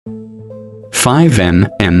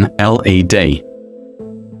5mm LED.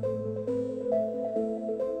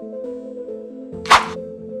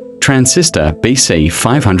 Transistor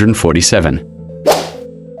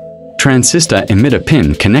BC547. Transistor emitter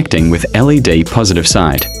pin connecting with LED positive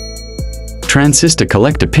side. Transistor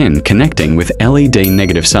collector pin connecting with LED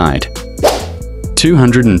negative side.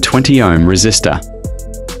 220 ohm resistor.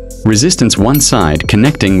 Resistance one side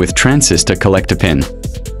connecting with transistor collector pin.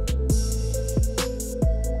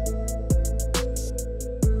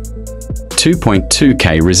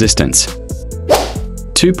 2.2K resistance.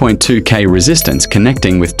 2.2K resistance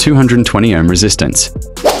connecting with 220 ohm resistance.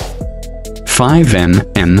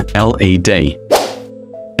 5mm LED.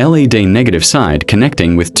 LED negative side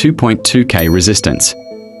connecting with 2.2K resistance.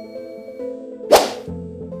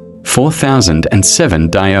 4007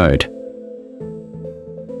 diode.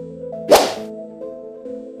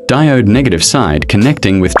 Diode negative side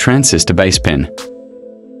connecting with transistor base pin.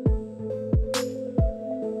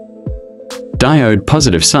 Diode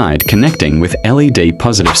positive side connecting with LED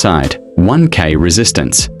positive side. 1K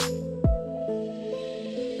resistance.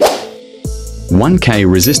 1K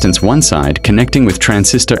resistance one side connecting with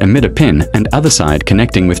transistor emitter pin and other side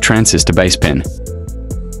connecting with transistor base pin.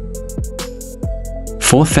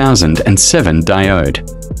 4007 diode.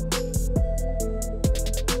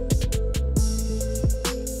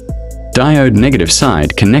 Diode negative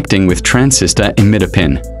side connecting with transistor emitter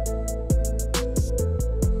pin.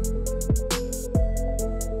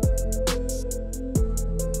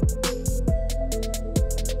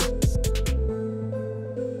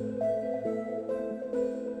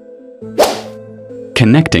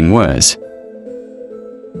 Connecting wires.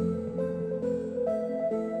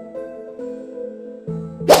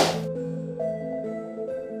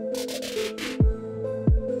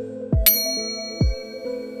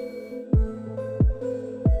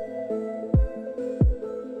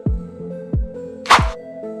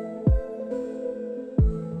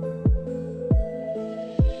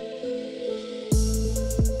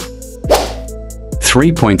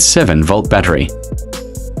 .7 volt battery.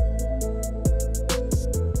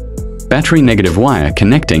 Battery negative wire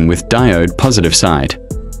connecting with diode positive side.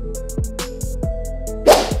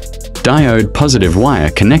 Diode positive wire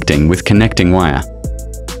connecting with connecting wire.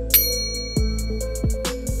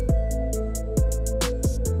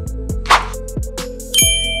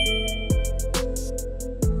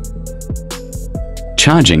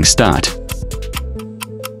 Charging start.